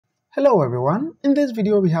Hello everyone, in this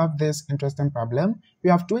video we have this interesting problem. We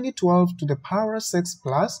have 2012 to the power 6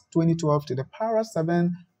 plus 2012 to the power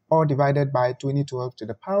 7 all divided by 2012 to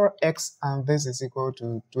the power x, and this is equal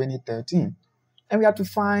to 2013. And we have to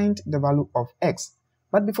find the value of x.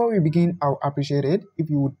 But before we begin, I'll appreciate it if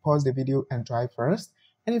you would pause the video and try first.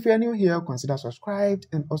 And if you are new here, consider subscribed,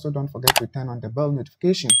 and also don't forget to turn on the bell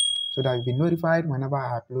notification so that you'll be notified whenever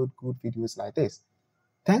I upload good videos like this.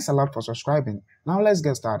 Thanks a lot for subscribing. Now let's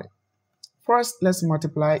get started. First, let's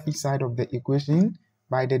multiply each side of the equation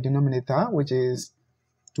by the denominator, which is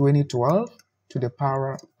 2012 to the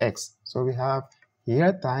power x. So we have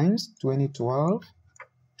here times 2012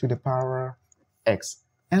 to the power x.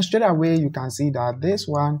 And straight away, you can see that this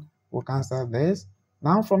one will cancel this.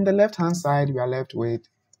 Now from the left-hand side, we are left with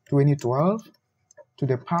 2012 to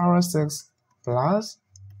the power 6 plus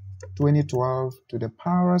 2012 to the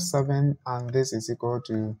power 7, and this is equal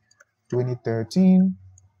to 2013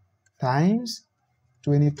 times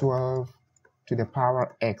 2012 to the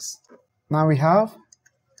power x. Now we have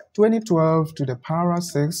 2012 to the power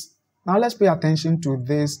 6. Now let's pay attention to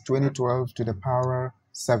this 2012 to the power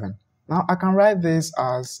 7. Now I can write this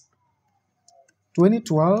as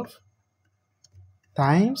 2012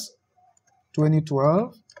 times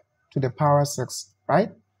 2012 to the power 6,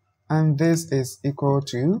 right? And this is equal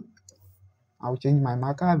to, I'll change my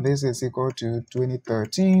marker, this is equal to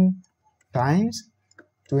 2013 times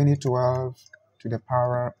 2012 to the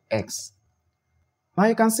power x. Now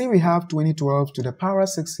you can see we have 2012 to the power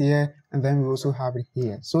 6 here, and then we also have it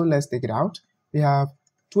here. So let's take it out. We have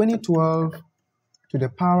 2012 to the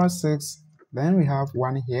power 6, then we have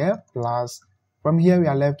 1 here, plus from here we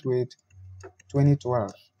are left with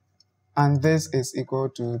 2012. And this is equal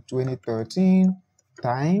to 2013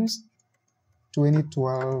 times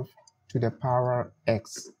 2012 to the power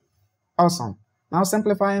x. Awesome. Now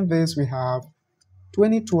simplifying this, we have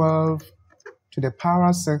 2012 to the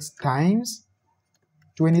power 6 times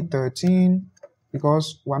 2013,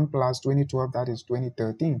 because 1 plus 2012, that is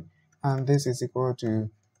 2013, and this is equal to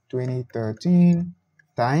 2013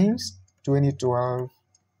 times 2012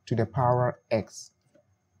 to the power x.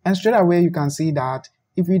 And straight away you can see that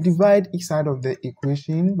if we divide each side of the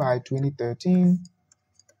equation by 2013,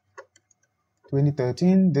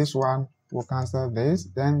 this one will cancel this,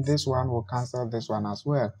 then this one will cancel this one as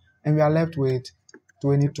well, and we are left with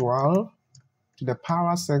 2012 to the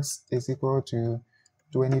power 6 is equal to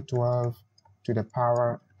 2012 to the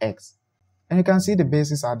power x. And you can see the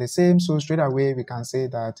bases are the same, so straight away we can say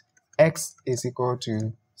that x is equal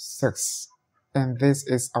to 6. And this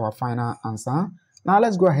is our final answer. Now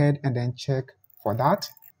let's go ahead and then check for that.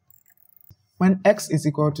 When x is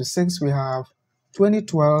equal to 6, we have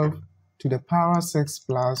 2012 to the power 6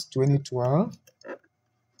 plus 2012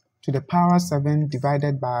 to the power 7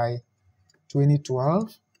 divided by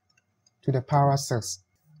 2012 to the power 6.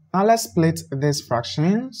 Now let's split this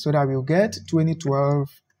fraction so that we'll get 2012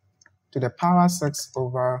 to the power 6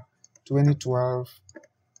 over 2012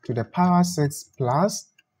 to the power 6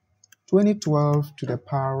 plus 2012 to the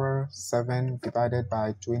power 7 divided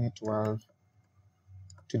by 2012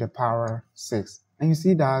 to the power 6. And you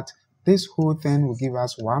see that this whole thing will give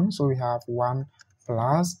us 1, so we have 1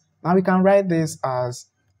 plus. Now we can write this as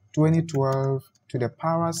 2012 to the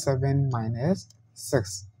power 7 minus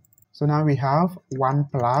 6. So now we have 1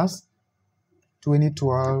 plus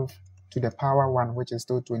 2012 to the power 1, which is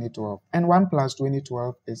still 2012. And 1 plus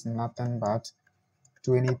 2012 is nothing but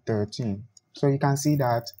 2013. So you can see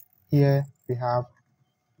that here we have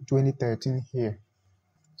 2013 here.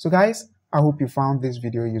 So guys, I hope you found this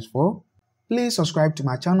video useful. Please subscribe to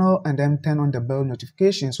my channel and then turn on the bell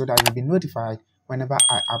notification so that you'll be notified whenever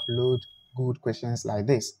I upload good questions like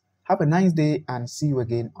this. Have a nice day and see you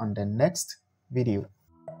again on the next video.